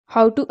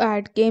How to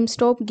add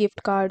GameStop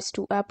gift cards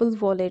to Apple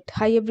Wallet.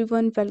 Hi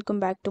everyone, welcome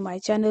back to my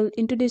channel.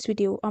 In today's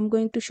video, I'm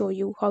going to show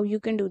you how you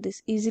can do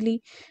this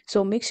easily.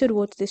 So make sure to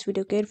watch this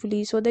video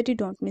carefully so that you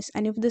don't miss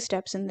any of the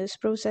steps in this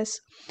process.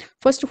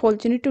 First of all,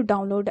 you need to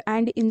download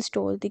and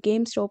install the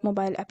GameStop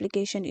mobile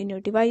application in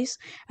your device,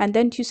 and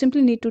then you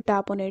simply need to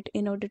tap on it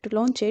in order to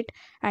launch it.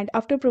 And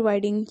after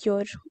providing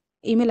your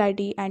email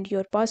ID and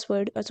your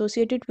password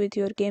associated with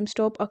your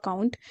GameStop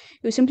account,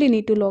 you simply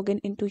need to log in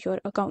into your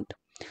account.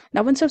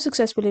 Now, once you've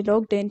successfully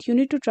logged in, you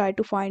need to try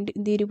to find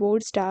the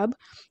rewards tab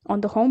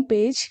on the home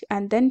page,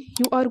 and then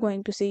you are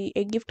going to see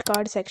a gift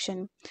card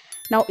section.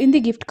 Now, in the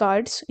gift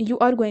cards, you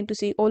are going to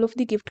see all of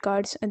the gift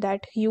cards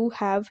that you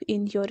have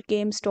in your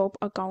GameStop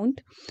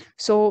account.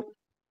 So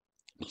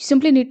you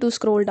simply need to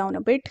scroll down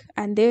a bit,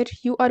 and there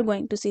you are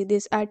going to see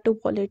this add to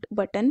wallet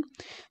button.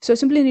 So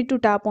simply need to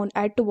tap on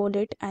add to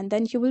wallet, and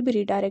then you will be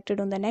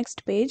redirected on the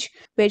next page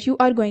where you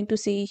are going to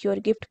see your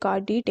gift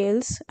card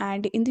details,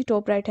 and in the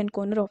top right hand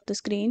corner of the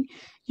screen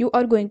you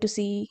are going to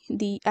see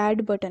the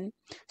add button.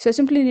 So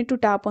simply need to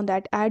tap on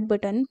that add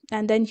button,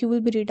 and then you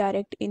will be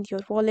redirected in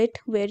your wallet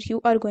where you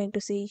are going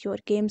to see your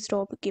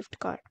GameStop gift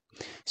card.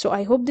 So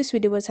I hope this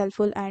video was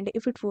helpful, and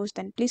if it was,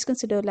 then please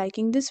consider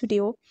liking this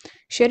video,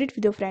 share it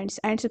with your friends,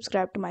 and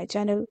subscribe to my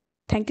channel.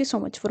 Thank you so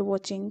much for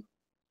watching.